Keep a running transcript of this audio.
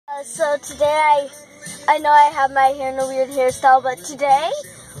So today I know I have my hair in a weird hairstyle, but today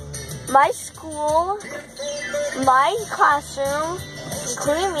my school, my classroom,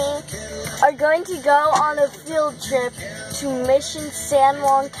 including me, are going to go on a field trip to Mission San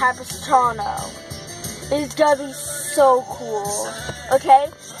Juan Capistrano. It's gonna be so cool,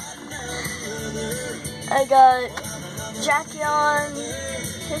 okay? I got jacket on,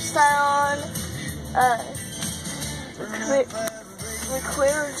 hairstyle on,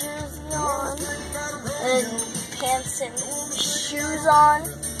 clear jersey on, and pants and shoes on,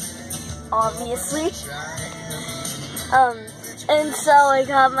 obviously. And so I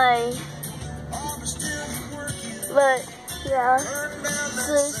got my, but yeah,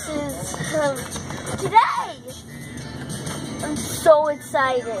 so this is today. I'm so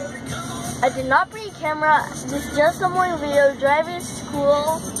excited. I did not bring a camera. This is just a morning video driving to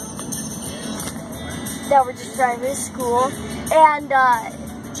school. That we're just driving to school, and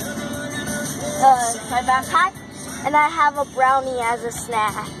my backpack, and I have a brownie as a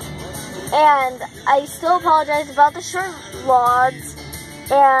snack. And I still apologize about the short vlogs,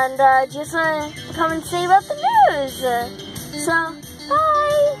 and just want to come and say about the news. So,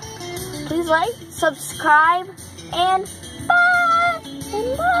 bye. Please like, subscribe, and bye.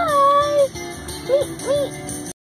 And bye. Meet.